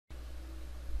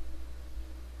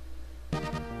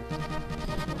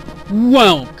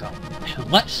Welcome to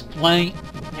Let's Play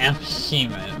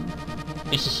F-Zero.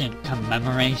 This is in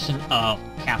commemoration of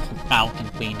Captain Falcon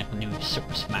being in the new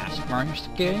Super Smash Bros.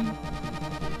 Game.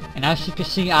 And as you can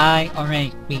see, I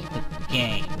already beat the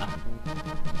game.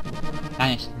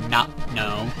 That is not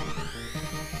no.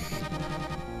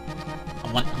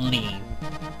 I want to leave.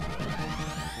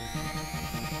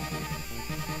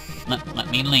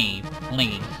 Let me leave,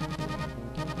 please.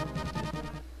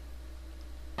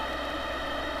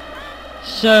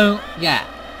 So, yeah,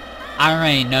 I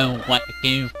already know what to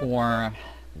do for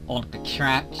all the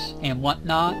traps and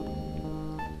whatnot.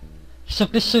 So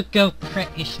this should go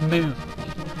pretty smoothly.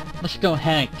 Let's go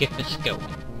ahead and get this going.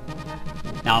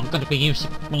 Now I'm going to be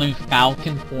using Blue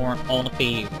Falcon for all of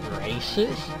the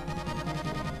races,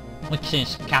 which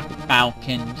is Captain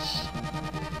Falcon's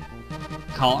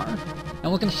car.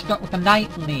 And we're going to start with the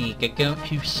Night League and go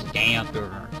to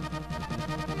Standard.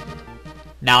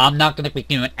 Now, I'm not going to be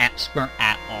doing Expert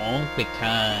at all,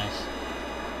 because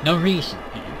no reason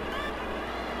here.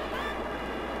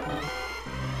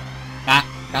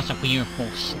 That's a beautiful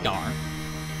start.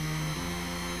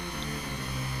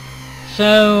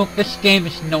 So, this game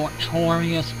is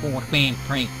notorious for being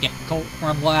pretty difficult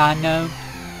from what I know.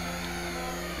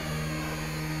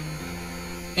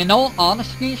 In all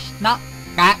honesty, it's not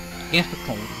that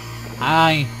difficult.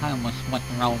 I almost went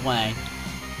the wrong way.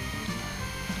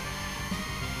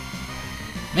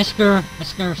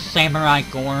 Mr. Samurai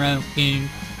Goro, dude.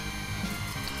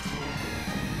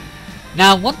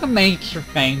 Now, one of the major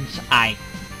things I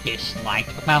dislike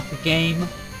about the game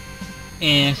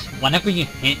is whenever you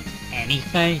hit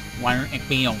anything, whether it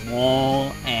be a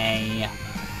wall, a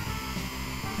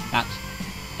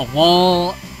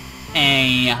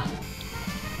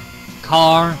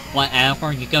car,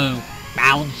 whatever, you go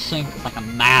bouncing like a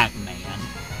madman.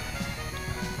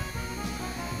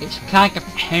 It's kind of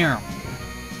terrible.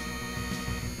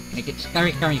 It gets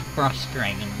very, very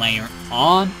frustrating later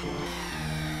on.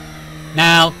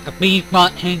 Now, the B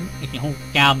button, if you hold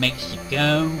down, makes you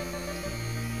go.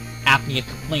 After you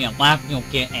complete a lap, you'll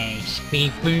get a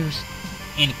speed boost,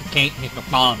 indicating at the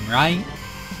bottom right.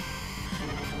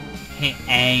 Hit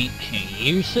A to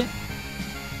use it.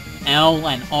 L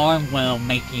and R will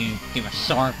make you do a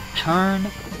sharp turn.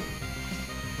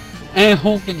 And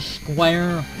holding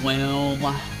square will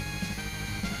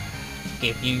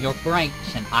give you your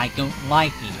brakes, and I don't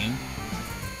like you.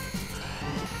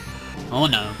 Oh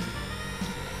no.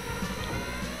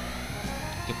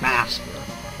 You bastard.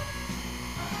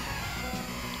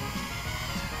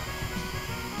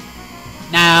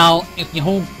 Now, if you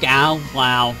hold down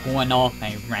while going off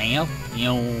a ramp,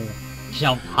 you'll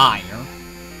jump higher.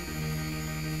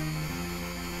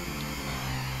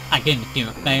 I didn't do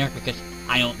it there because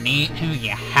I don't need to. You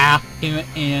have to do it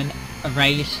in a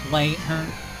race later.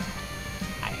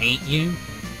 I hate you.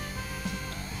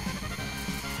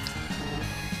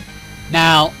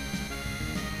 Now,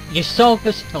 you saw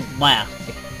this to the left.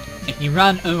 If you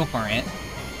run over it,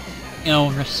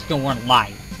 it'll restore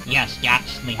life. Yes, you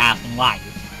actually have life.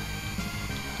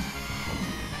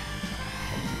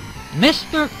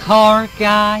 Mr. Car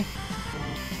Guy.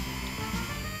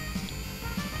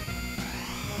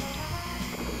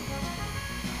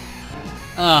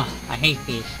 Ugh, I hate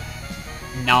these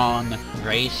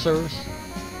non-racers.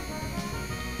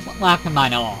 What lap am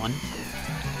I on?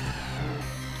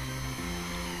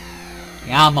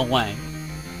 Yeah, I'm away.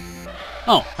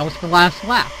 Oh, that was the last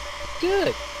lap.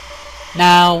 Good.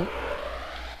 Now,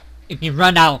 if you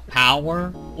run out of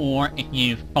power, or if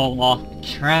you fall off the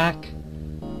track,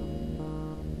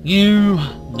 you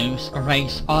lose the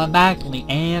race automatically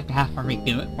and have to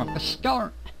redo it from the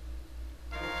start.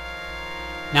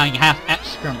 Now you have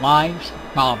extra lives,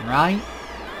 bottom right.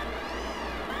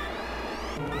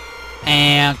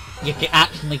 And you can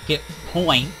actually get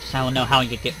points. I don't know how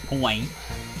you get points.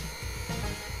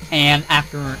 And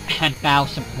after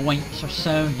 10,000 points or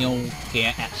so, you'll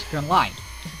get extra life.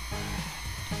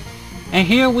 And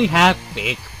here we have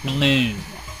Big Blue,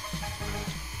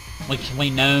 which we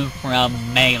know from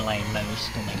Melee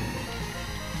mostly.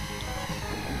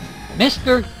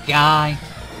 Mr. Guy.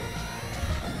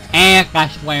 And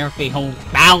that's where the whole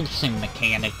bouncing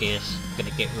mechanic is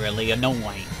gonna get really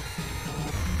annoying.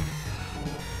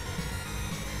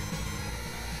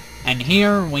 And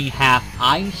here we have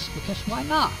ice, because why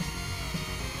not?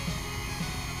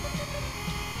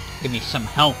 Give me some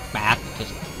health back,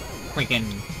 because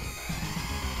freaking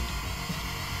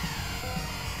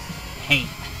hate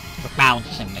the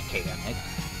bouncing mechanic.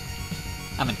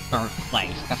 I'm in third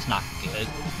place, that's not good.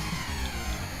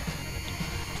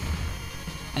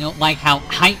 I don't like how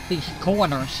tight these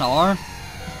corners are.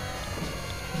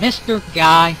 Mr.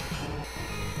 Guy.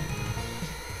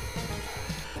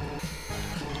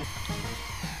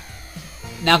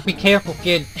 Now be careful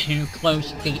getting too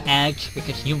close to the edge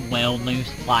because you will lose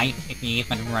life if you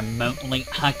even remotely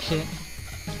touch it.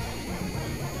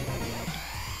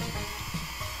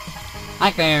 Hi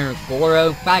there,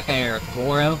 Goro. Hi there,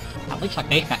 Goro. At least I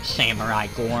think that's Samurai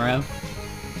Goro.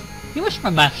 He was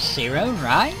from F-Zero,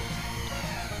 right?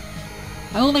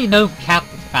 I only know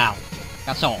Captain Falcon.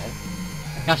 That's all.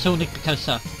 That's only because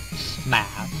of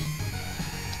Smash.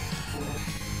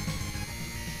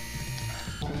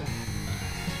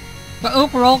 But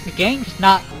overall, the game's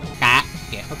not that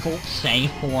difficult,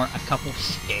 save for a couple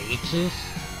stages.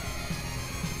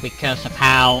 Because of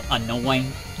how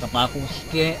annoying the levels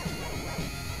get.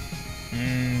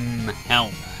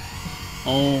 Help.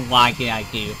 Oh, why did I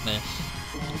do this?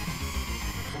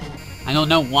 I don't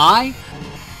know why,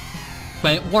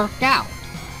 but it worked out.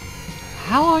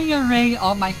 How are you already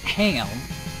on my tail?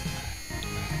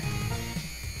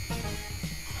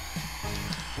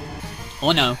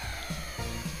 Oh no.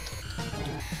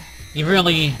 You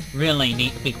really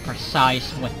need to be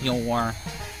precise with your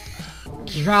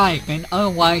driving,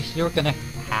 otherwise you're gonna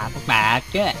have a bad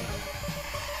day.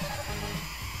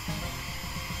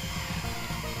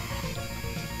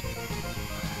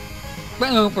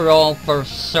 But overall,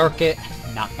 first circuit,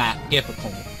 not that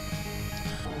difficult.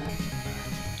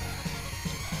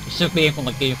 You should be able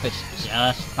to do this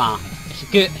just fine.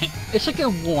 It's a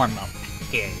good warm-up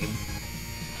game.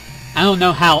 I don't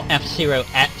know how F-Zero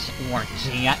X or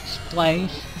GX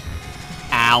plays.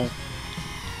 Ow.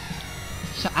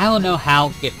 So I don't know how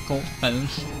difficult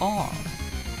those are.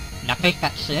 And I think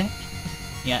that's it.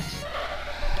 Yes.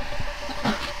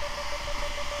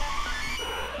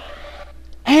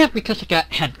 And because I got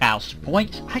 10,000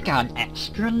 points, I got an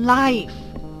extra life!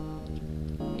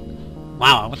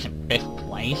 Wow, I was in 5th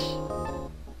place.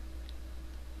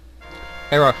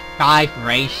 There are 5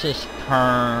 races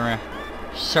per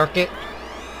circuit.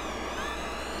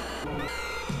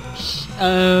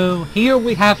 So, here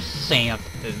we have Sam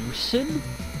Ocean.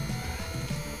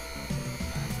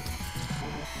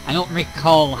 I don't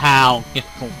recall how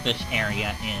difficult this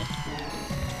area is.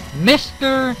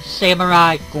 Mr.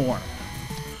 Samurai Goro.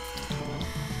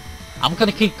 I'm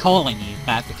gonna keep calling you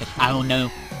that because I don't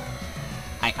know.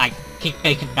 I keep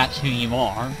thinking that's who you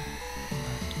are.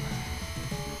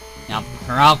 And I'm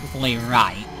probably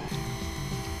right.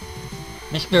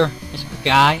 Mr.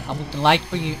 Guy, I would like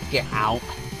for you to get out.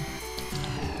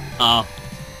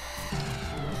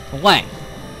 Wait.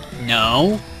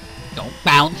 No. Don't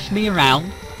bounce me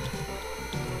around.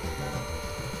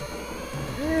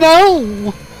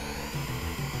 No!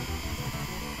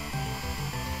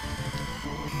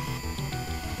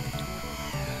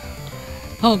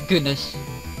 Oh goodness.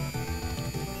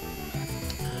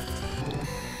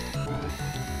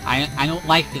 I don't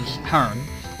like these turns.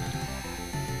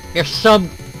 There's some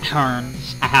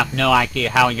turns I have no idea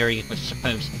how you're even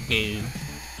supposed to do.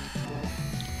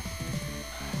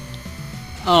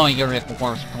 Oh, you're at the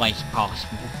worst place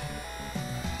possible.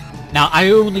 Now,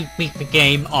 I only beat the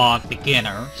game on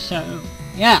beginner, so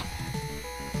yeah.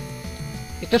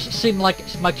 It doesn't seem like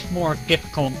it's much more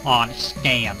difficult on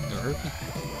standard.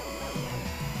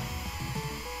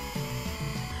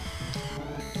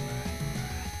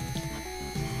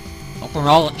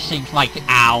 Overall, it seems like,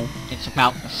 ow, it's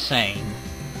about the same.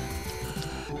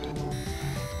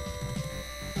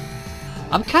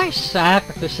 I'm kinda sad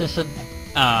that this isn't,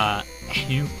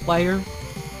 2-player.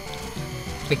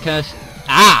 Because,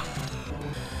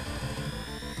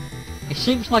 it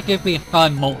seems like it'd be a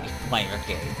fun multiplayer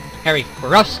game. Very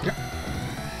frustrating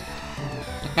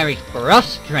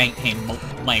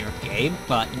multiplayer game,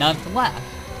 but nonetheless.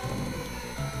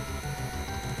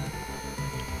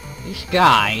 These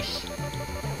guys...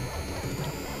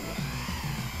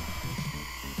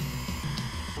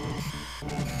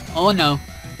 Oh no.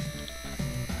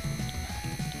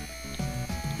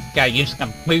 Gotta use the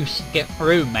boost to get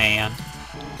through, man.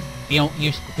 If you don't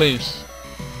use the boost,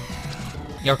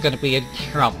 you're gonna be in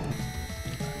trouble.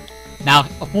 Now,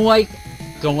 avoid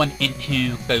going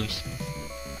into those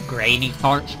grainy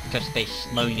parts because they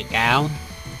slow you down.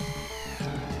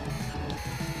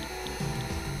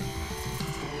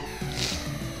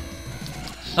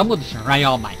 Someone's right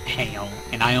on my tail,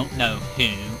 and I don't know who.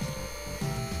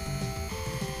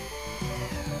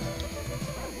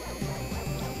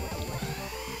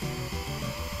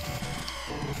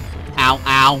 Ow,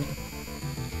 ow.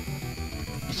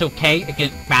 It's okay, it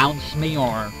didn't bounce me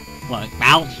or... Well, it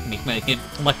bounced me, but it didn't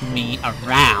flip me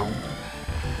around.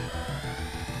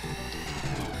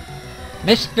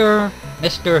 Mr.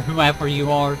 whoever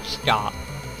you are, stop.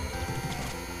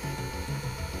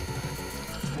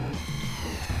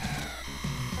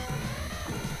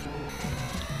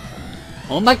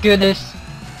 Oh my goodness.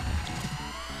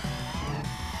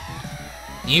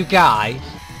 You guys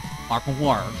are the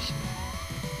worst.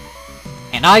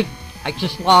 And I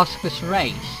just lost this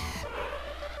race.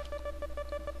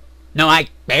 No, I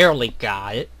barely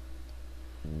got it.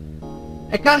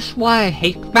 And that's why I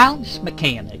hate the bounce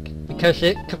mechanic, because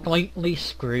it completely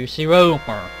screws you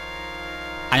over.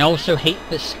 I also hate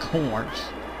this course.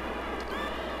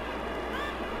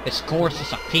 This course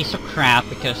is a piece of crap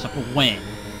because of the wind.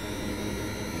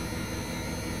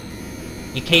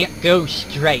 You can't go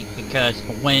straight because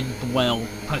the wind will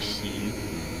push you.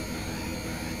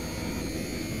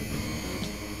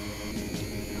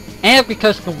 And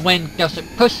because the wind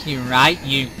doesn't push you right,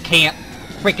 you can't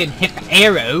freaking hit the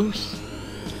arrows.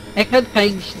 And good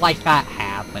things like that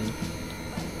happen.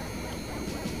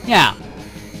 Yeah.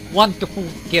 Wonderful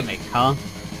gimmick, huh?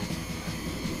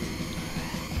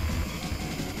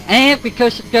 And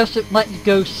because it doesn't let you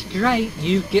go straight,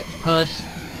 you get pushed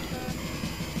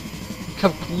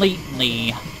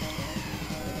completely.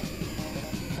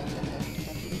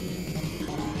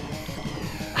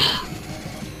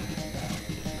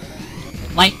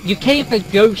 Like, you can't even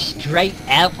go straight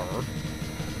ever.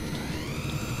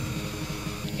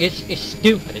 It's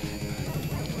stupid.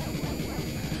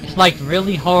 It's like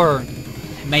really hard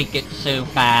to make it so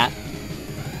that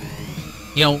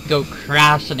you don't go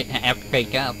crashing into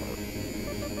everything ever.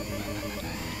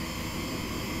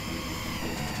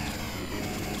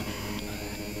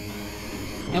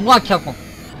 And watch out for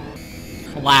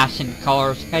flashing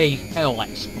cars. They'll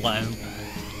explode.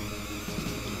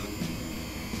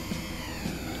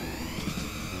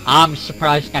 I'm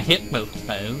surprised I hit both of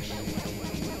those.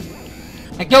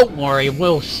 And don't worry,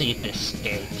 we'll see this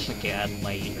stage again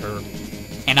later.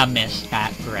 And I missed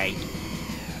that, great.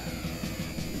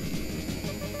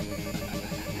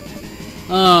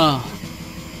 Oh.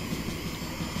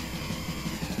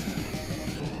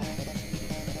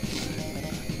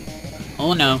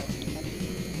 Oh no.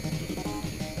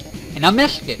 And I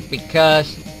missed it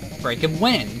because freaking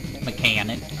wind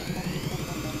mechanics.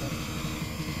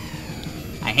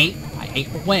 I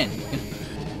hate the wind.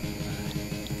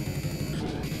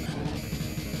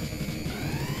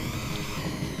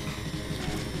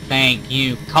 Thank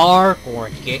you, car, for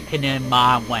getting in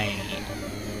my way.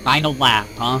 Final lap,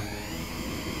 huh?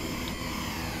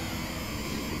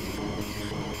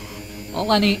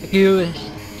 All I need to do is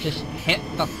just hit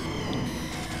the...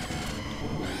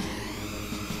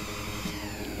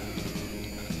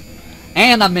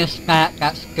 And I missed that.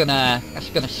 That's gonna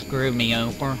screw me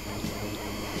over.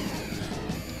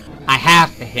 I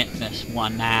have to hit this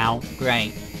one now.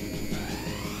 Great.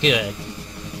 Good.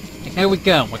 And there we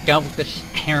go. We're done with this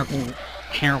terrible,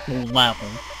 terrible level.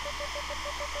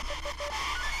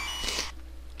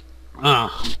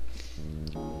 Ugh.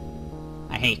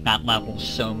 I hate that level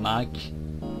so much.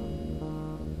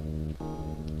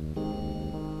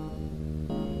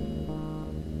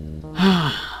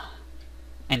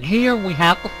 And here we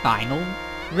have the final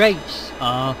race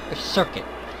of the circuit.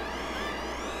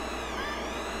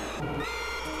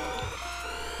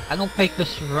 I don't think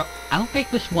this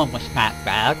one was that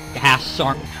bad. It has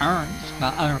certain turns,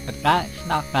 but other than that, it's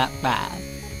not that bad.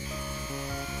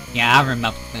 Yeah, I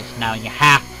remember this now. You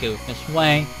have to go this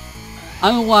way.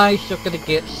 Otherwise, you're gonna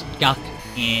get stuck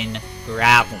in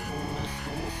gravel.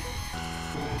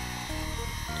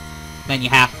 Then you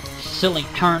have silly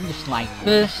turns like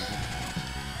this.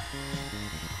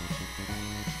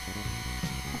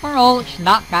 Overall, it's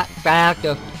not that bad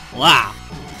of, wow,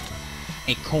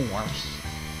 a course.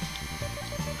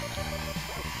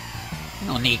 I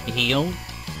don't need to heal.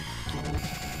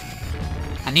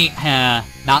 I need to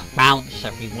not bounce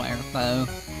everywhere, though.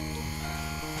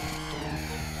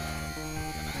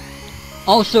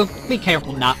 Also, be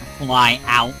careful not to fly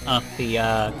out of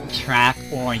the track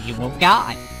or you will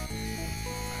die.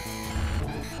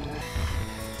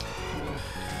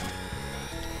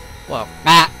 Well,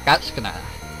 that's gonna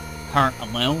hurt a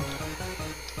little.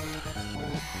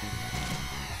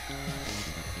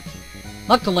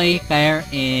 Luckily, there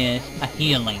is a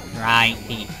healing right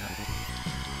here.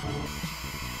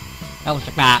 That was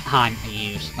a bad time to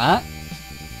use that.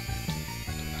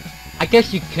 I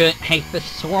guess you could take the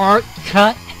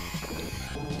shortcut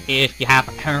if you have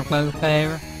a turbo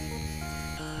there.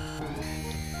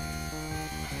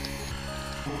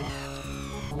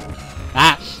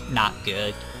 That's not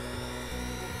good.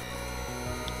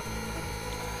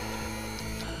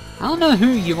 I don't know who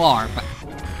you are, but...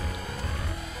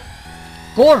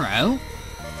 Goro?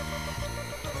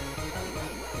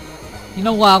 You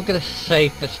know what, I'm gonna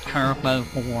save this turbo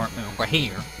for over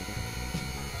here.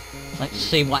 Let's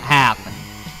see what happens.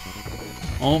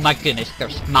 Oh my goodness,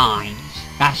 there's mines.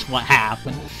 That's what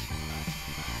happens.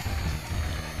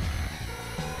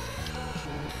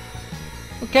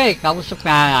 Okay, that was a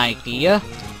bad idea.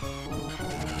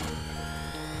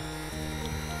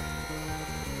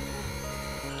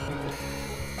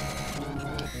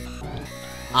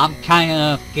 I'm kind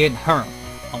of getting hurt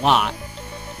a lot.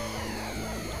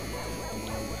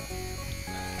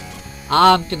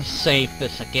 I'm gonna save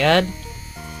this again.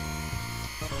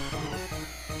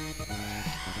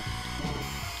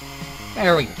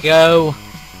 There we go.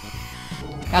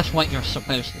 That's what you're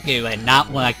supposed to do, and not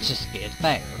what I just did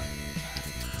there.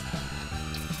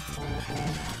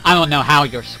 I don't know how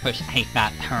you're supposed to take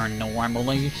that turn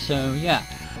normally, so yeah.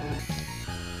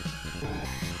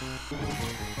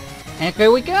 And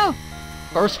there we go!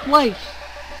 First place!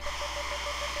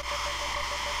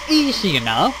 Easy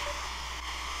enough!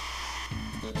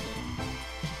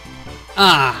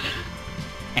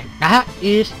 And that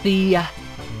is the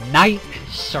night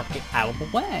circuit out of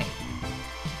the way.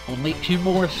 Only 2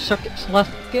 more circuits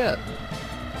left to go.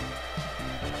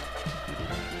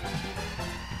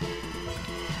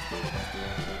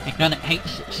 I'm gonna take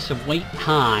some sweet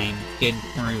time getting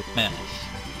through this.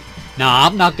 No,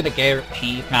 I'm not gonna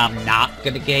guarantee I'm not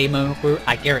gonna game over.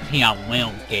 I guarantee I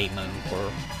will game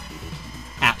over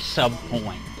at some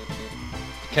point.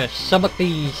 Because some of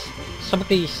these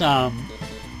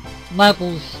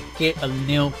levels get a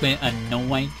little bit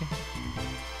annoying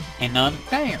and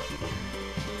unfair.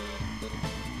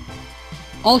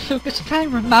 Also, this kind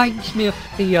of reminds me of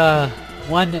the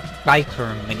one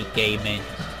biker minigame in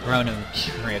Chrono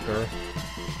Trigger.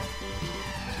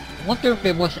 I wonder if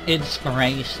it was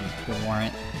inspiration for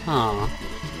it. Huh.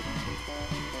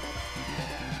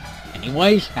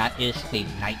 Anyways, that is the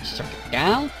night circuit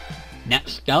down.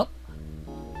 Next up,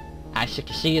 as you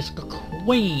can see, is the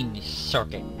Queen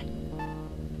circuit.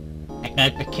 And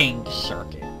then the King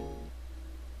circuit.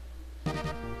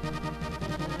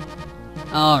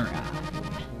 Alright.